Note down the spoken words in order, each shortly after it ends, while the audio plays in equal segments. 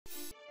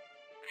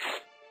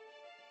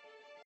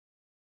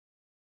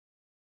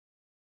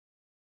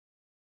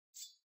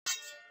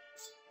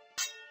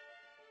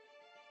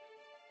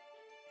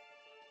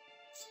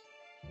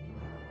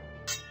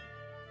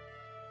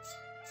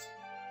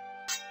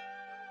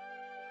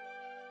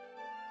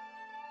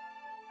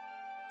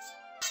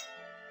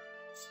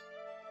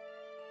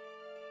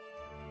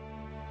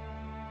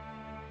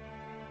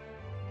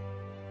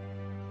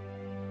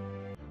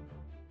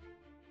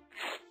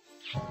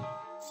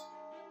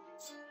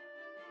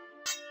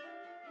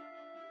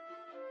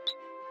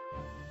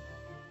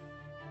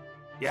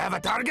You have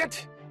a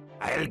target?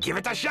 I'll give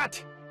it a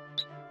shot.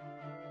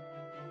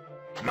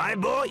 My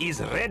bow is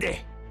ready.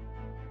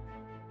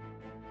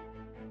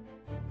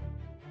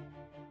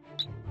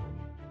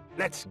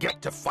 Let's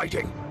get to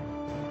fighting.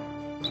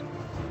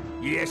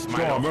 Yes, my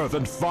Storm, lord. earth,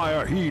 and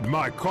fire, heed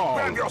my call.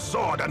 Grab your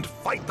sword and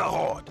fight the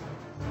horde.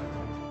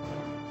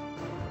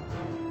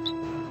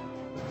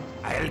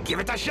 I'll give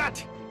it a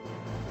shot.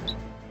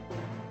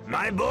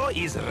 My bow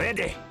is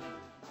ready.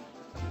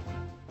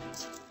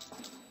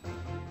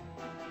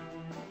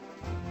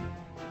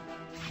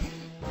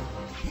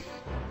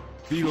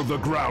 Feel the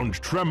ground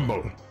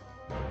tremble.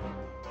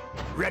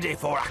 Ready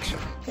for action.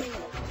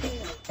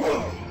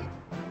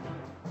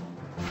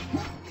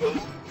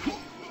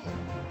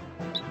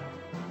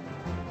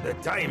 The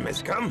time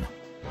has come.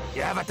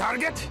 You have a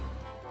target?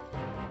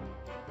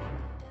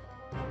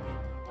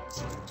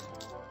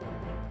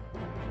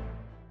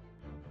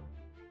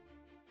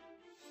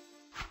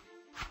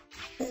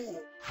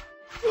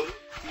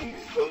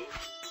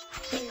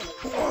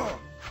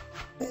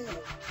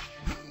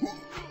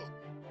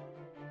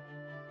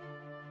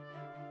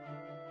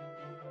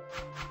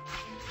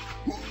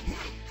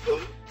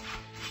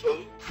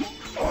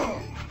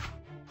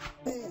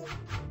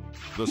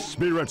 The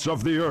spirits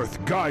of the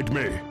earth guide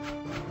me.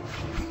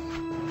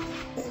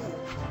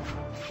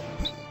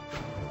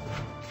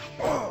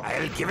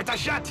 I'll give it a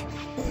shot.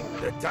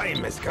 The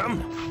time has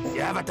come.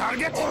 You have a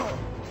target?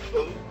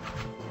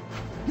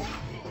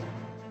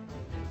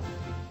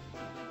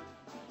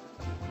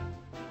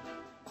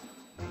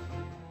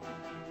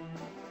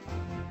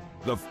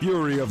 The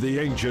fury of the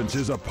ancients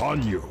is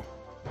upon you.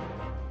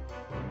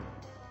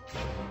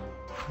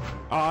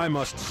 I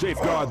must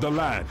safeguard the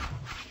land.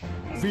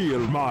 Feel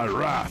my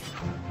wrath.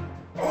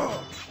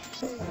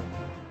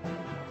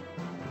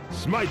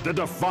 Smite the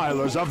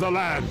defilers of the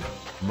land.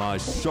 My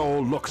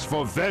soul looks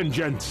for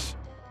vengeance.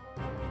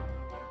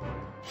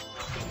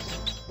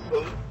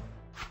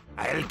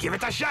 I'll give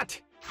it a shot.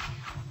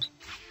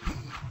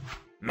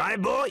 My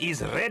bow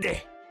is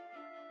ready.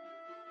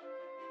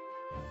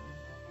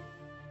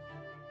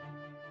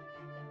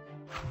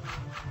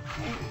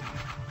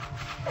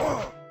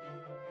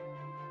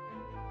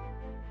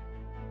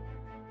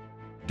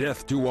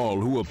 Death to all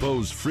who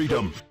oppose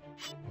freedom.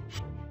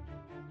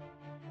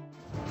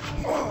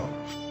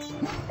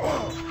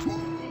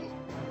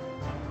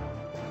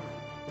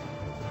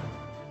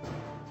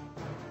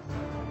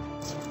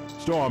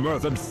 Storm,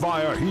 earth, and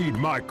fire, heed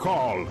my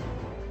call.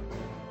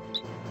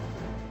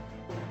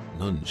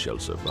 None shall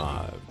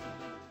survive.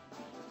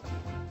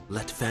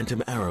 Let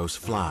phantom arrows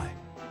fly.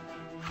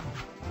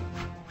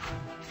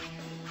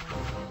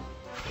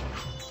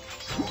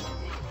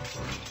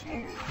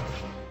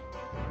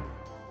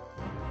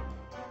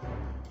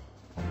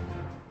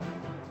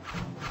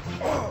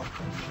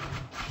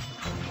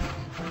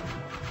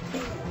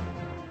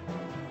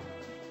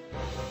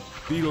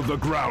 Feel the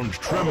ground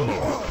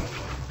tremble.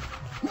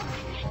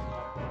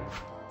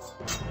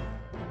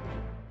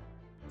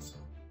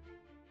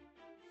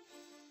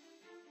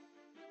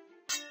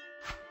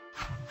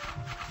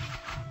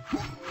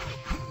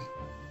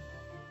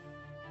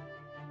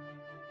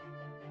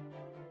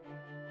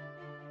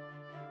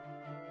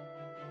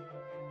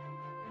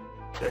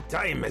 The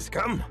time has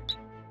come.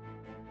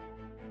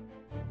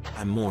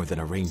 I'm more than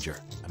a ranger.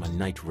 I'm a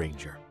night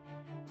ranger.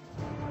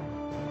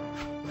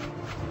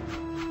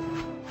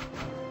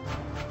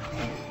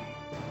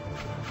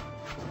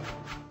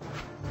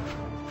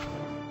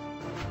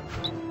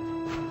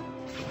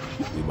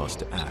 We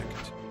must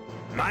act.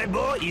 My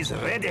bow is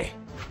ready.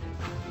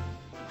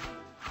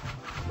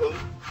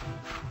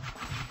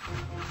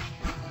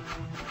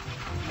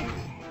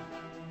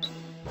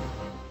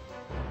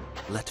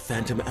 Let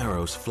phantom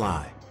arrows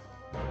fly.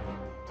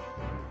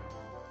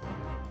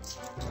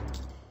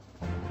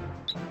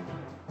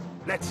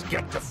 Let's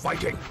get to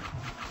fighting.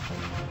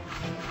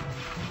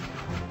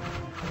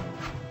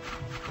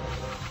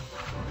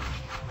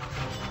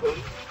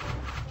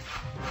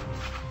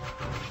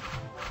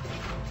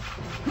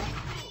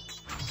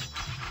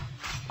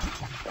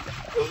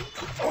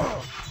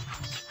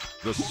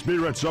 The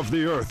spirits of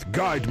the earth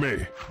guide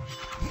me.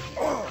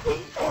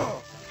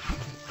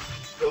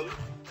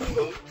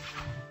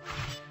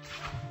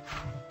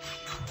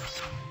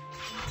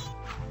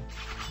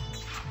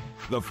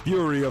 The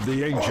fury of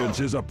the ancients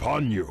is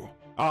upon you.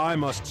 I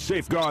must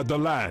safeguard the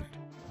land.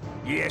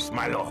 Yes,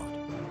 my lord.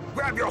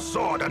 Grab your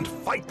sword and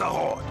fight the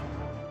horde.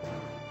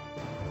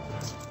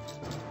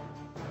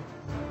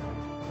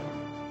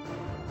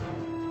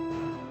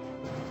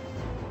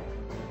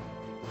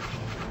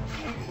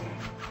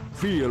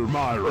 Feel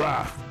my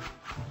wrath.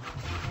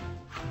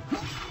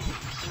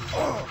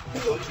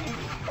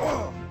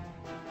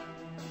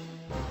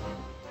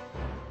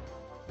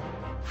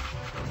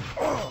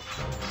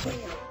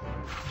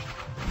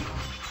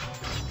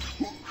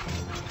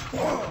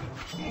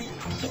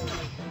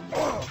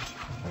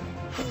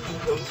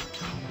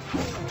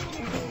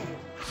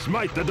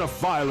 Smite the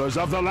defilers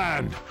of the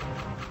land.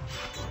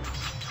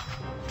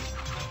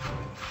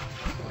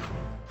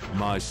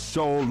 My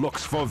soul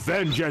looks for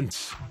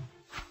vengeance.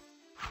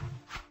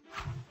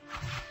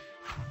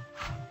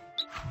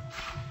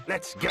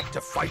 Let's get to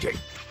fighting.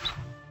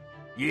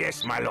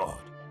 Yes, my lord.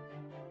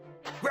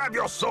 Grab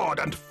your sword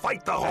and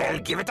fight the horde. I'll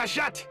give it a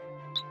shot.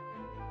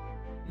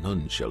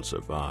 None shall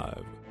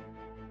survive.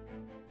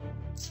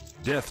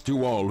 Death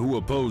to all who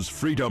oppose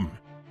freedom.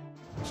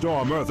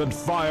 Storm, earth, and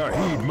fire,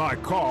 heed my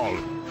call.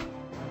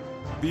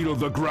 Feel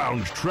the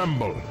ground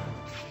tremble.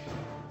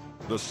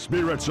 The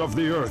spirits of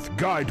the earth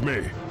guide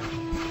me.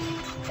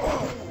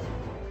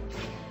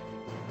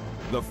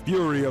 The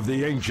fury of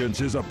the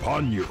ancients is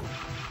upon you.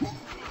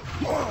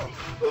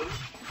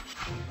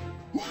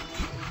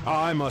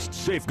 I must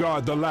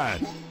safeguard the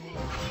land.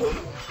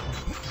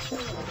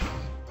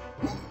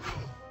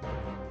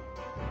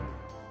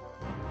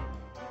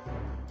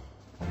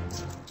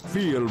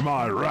 Feel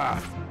my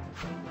wrath.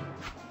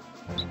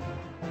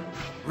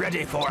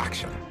 Ready for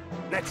action.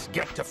 Let's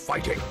get to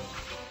fighting.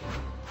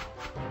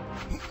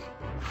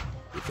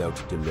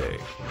 Without delay.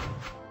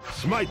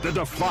 Smite the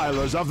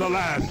defilers of the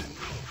land.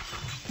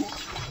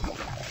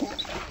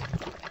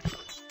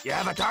 You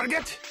have a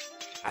target?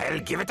 I'll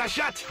give it a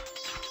shot.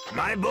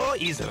 My bow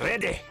is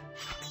ready.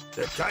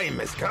 The time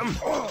has come.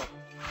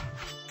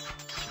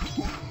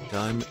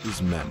 Time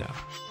is mana.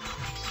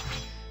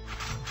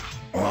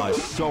 My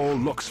soul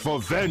looks for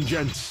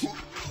vengeance.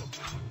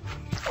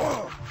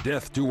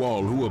 Death to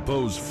all who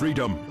oppose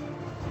freedom.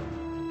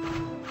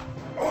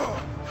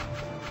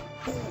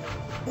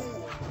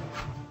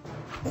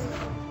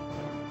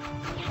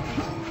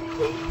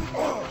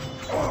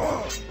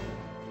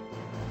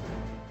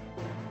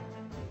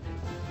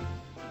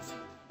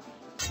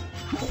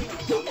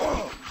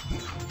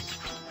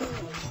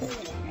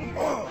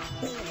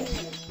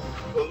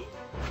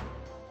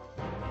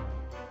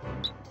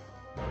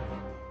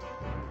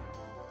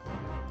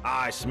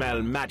 I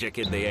smell magic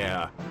in the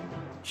air.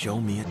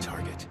 Show me a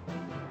target.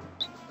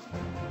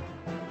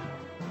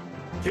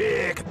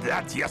 Take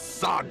that, you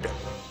sod!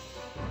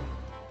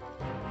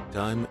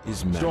 Time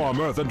is mana.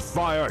 Storm, earth, and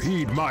fire,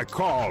 heed my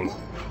call.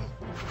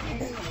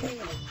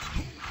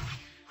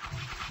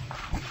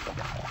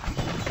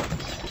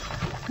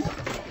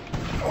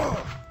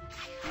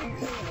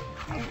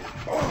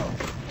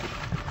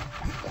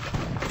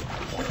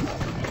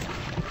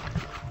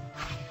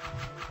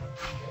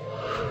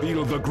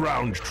 Feel the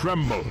ground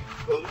tremble.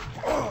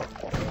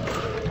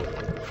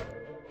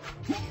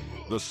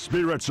 The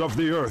spirits of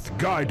the earth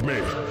guide me.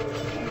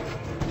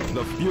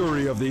 The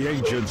fury of the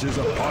ancients is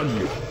upon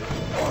you.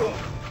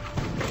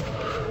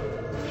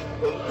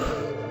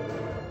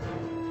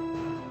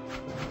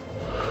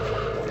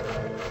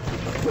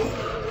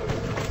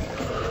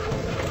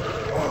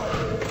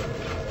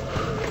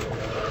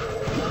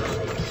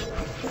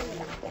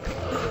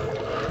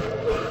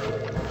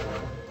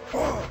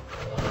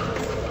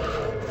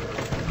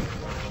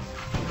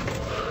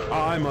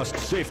 I must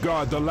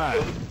safeguard the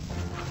land.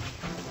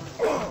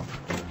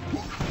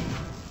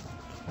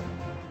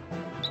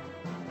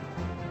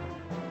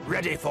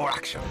 Ready for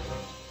action.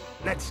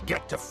 Let's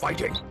get to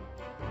fighting.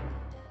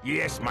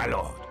 Yes, my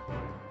lord.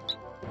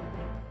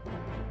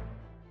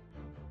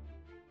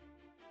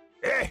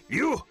 Hey,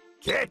 you!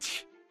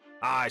 Catch!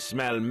 I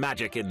smell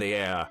magic in the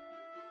air.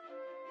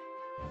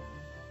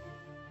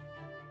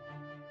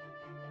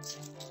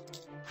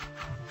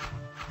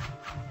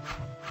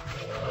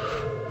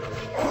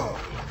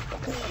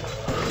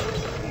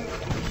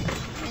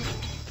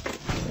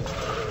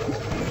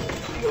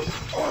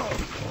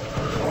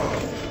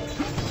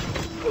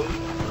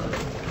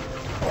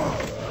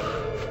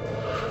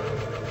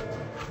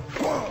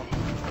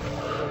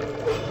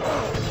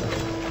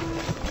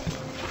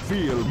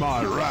 Feel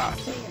my wrath.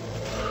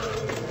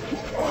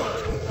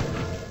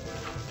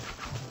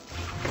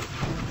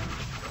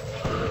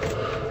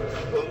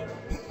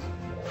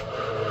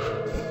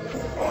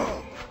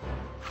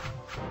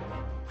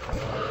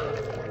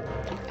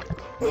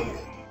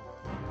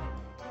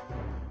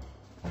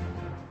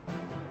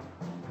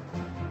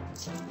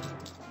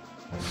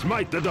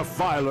 Smite the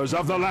defilers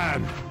of the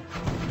land.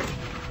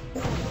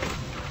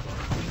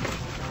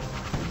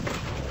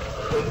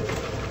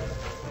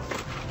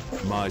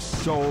 My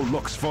soul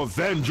looks for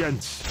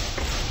vengeance.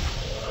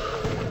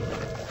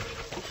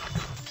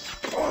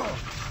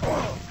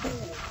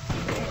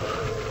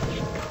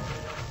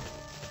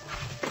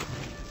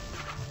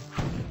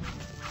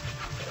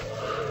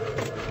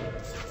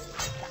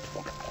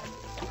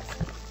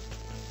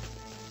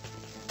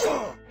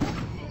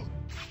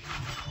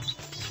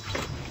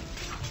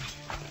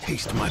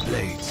 Taste my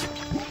blades.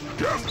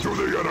 Death to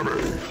the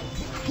enemy!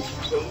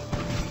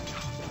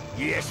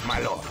 Yes, my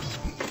lord.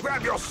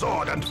 Grab your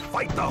sword and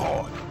fight the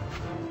horde.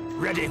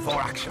 Ready for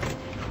action.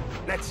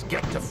 Let's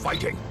get to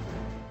fighting.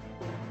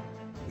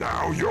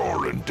 Now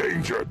you're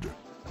endangered.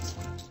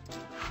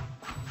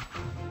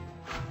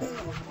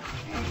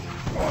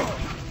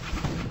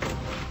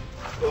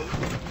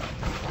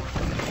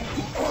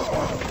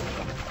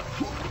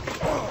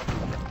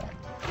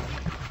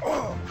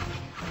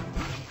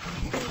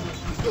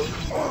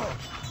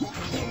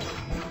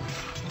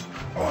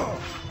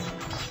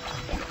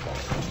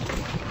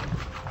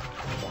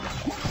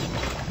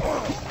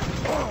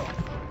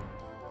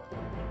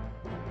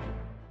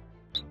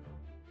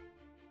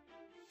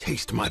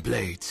 Taste my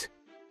blades.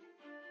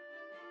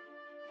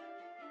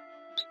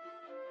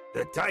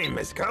 The time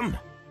has come.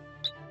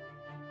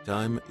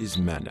 Time is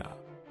mana.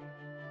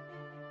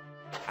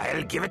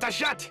 I'll give it a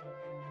shot.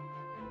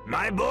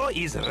 My bow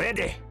is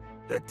ready.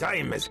 The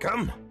time has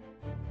come.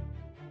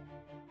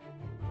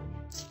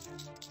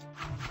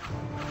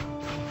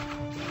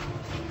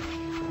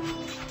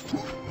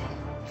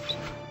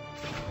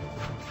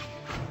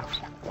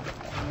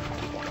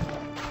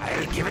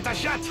 I'll give it a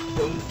shot.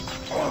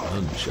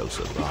 None shall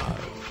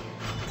survive.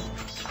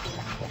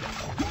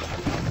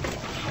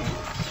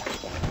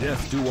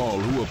 Death to all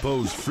who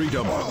oppose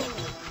freedom.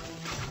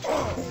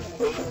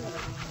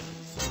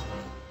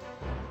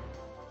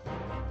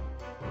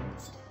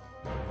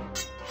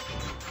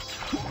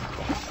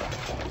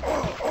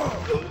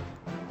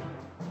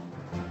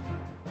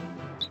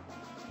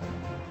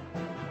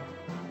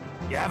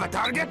 You have a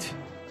target?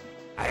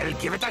 I'll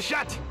give it a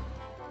shot.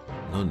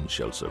 None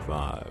shall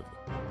survive.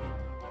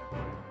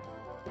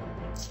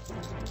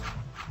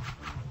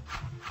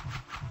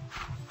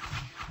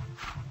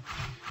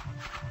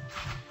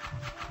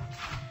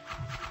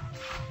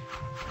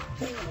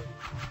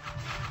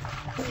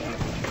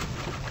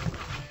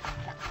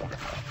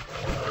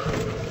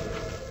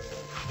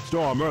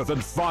 Storm, earth,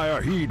 and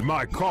fire, heed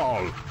my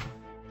call.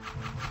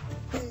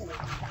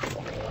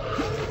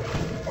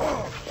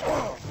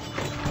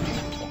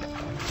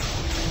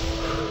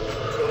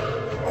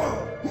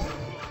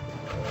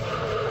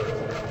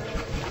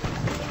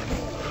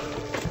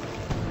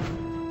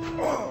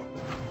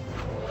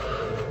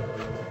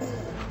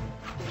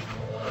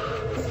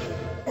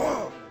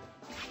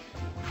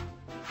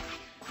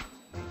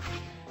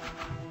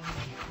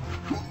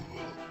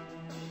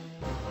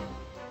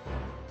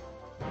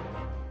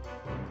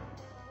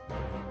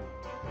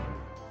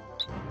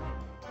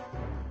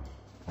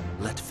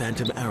 Let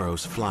phantom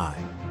arrows fly.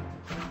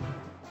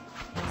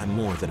 I'm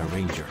more than a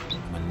ranger.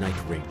 I'm a night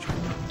ranger.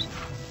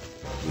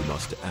 We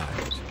must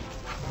act.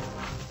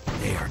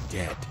 They are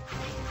dead.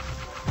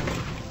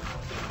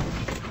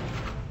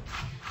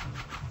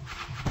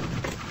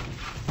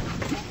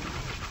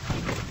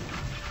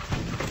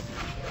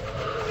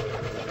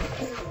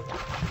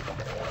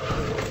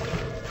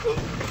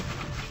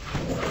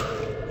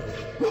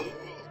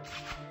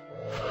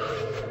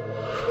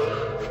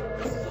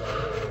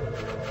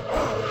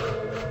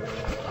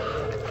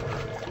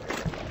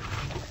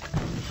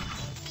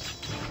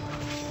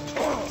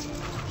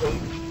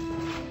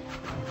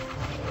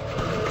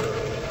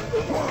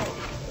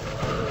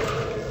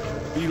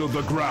 Feel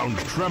the ground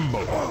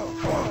tremble.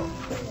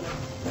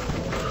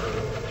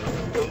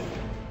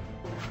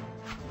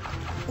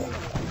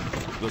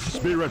 The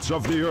spirits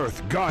of the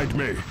earth guide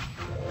me.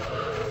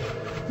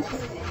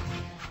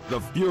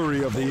 The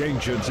fury of the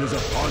ancients is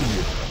upon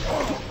you.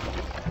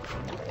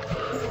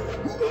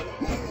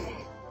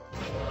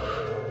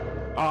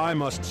 I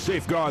must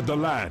safeguard the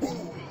land.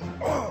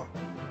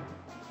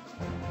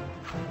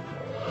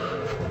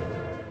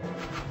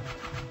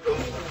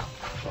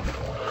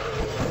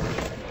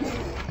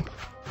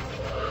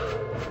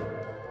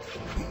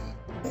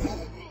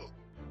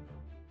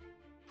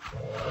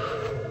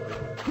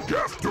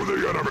 Death to the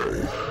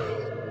enemy!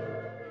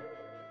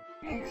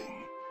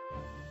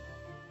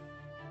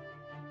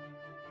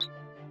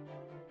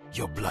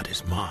 Your blood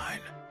is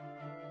mine.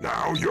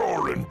 Now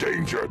you're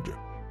endangered.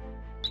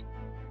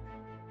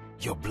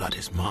 Your blood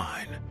is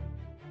mine.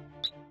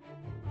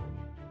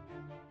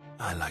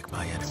 I like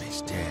my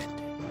enemies dead.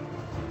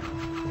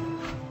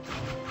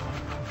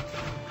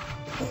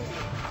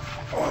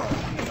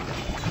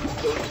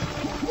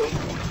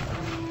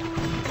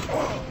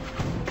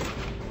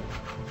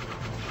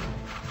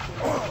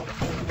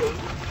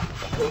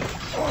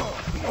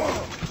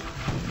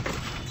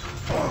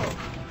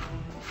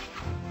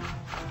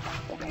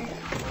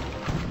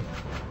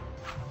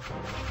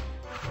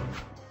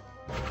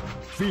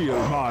 Feel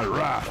my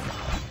wrath.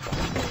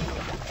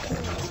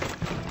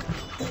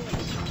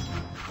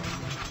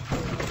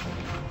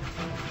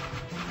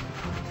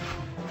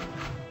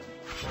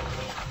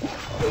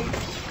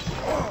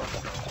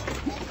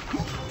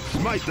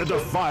 Smite the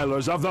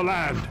defilers of the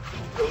land.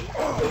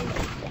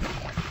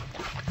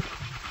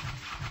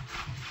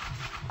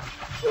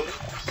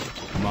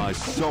 My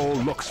soul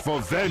looks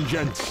for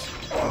vengeance.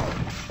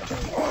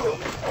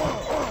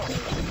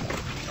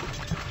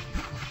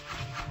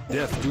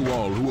 Death to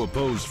all who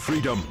oppose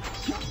freedom.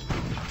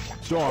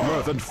 Storm,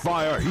 earth, and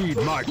fire, heed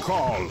my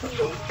call.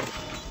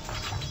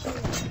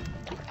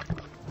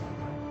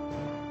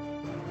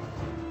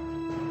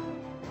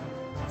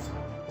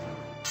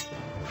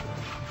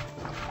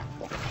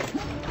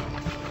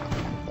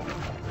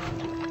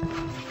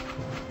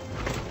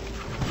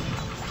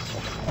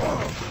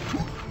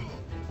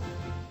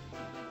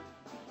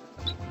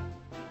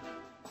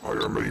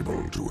 I am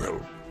able to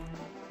help.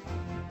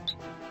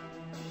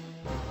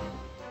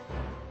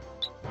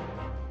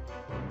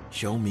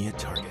 Show me a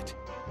target.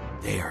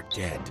 They are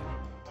dead.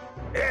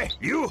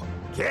 You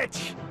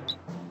catch.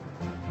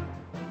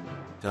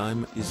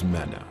 Time is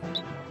mana.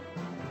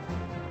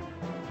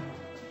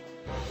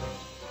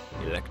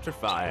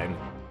 Electrifying.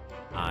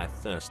 I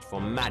thirst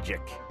for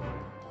magic.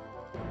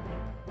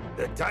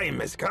 The time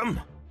has come.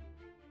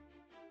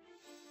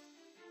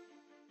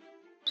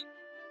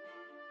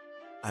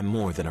 I'm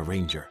more than a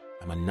ranger.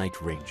 I'm a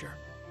night ranger.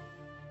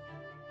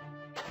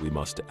 We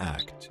must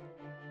act.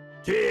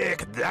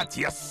 Take that,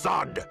 you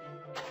sod!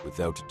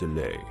 Without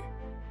delay.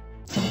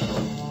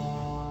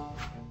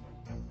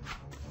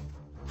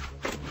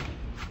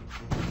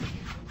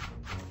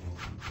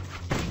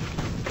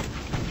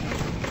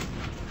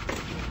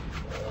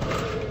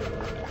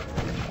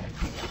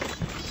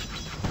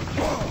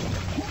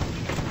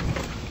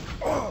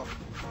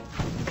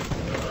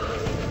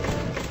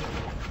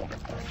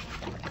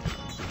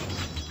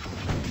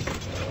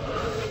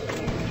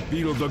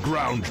 Feel the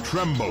ground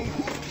tremble.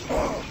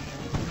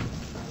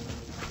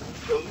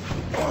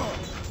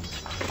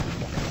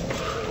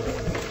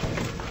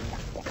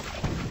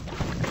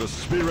 The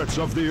spirits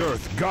of the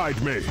earth guide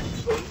me.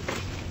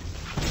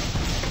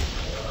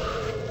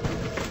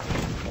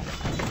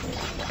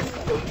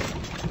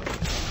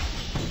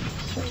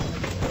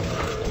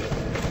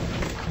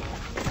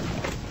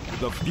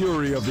 The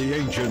fury of the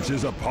ancients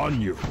is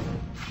upon you.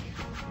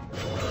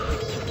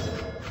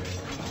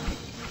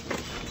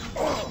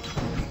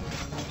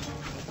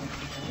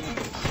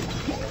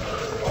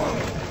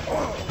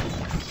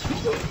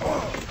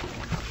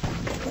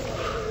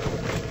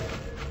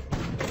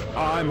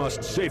 I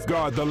must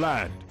safeguard the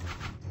land.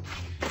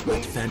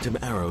 Let phantom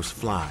arrows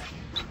fly.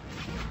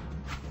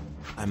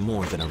 I'm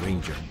more than a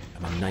ranger.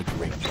 I'm a night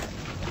ranger.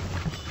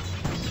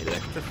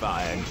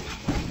 Electrifying.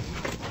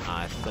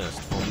 I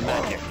thirst for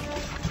magic.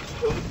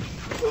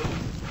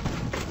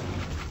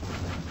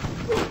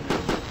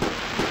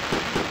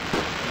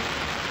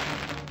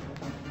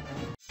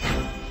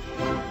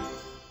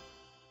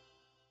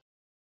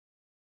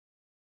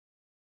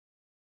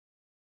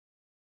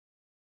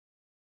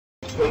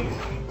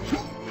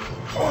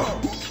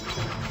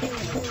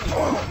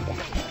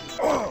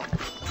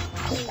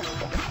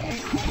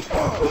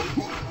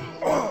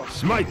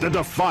 Smite the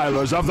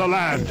defilers of the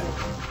land!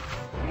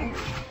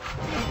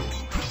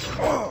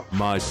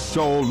 My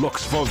soul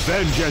looks for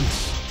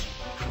vengeance!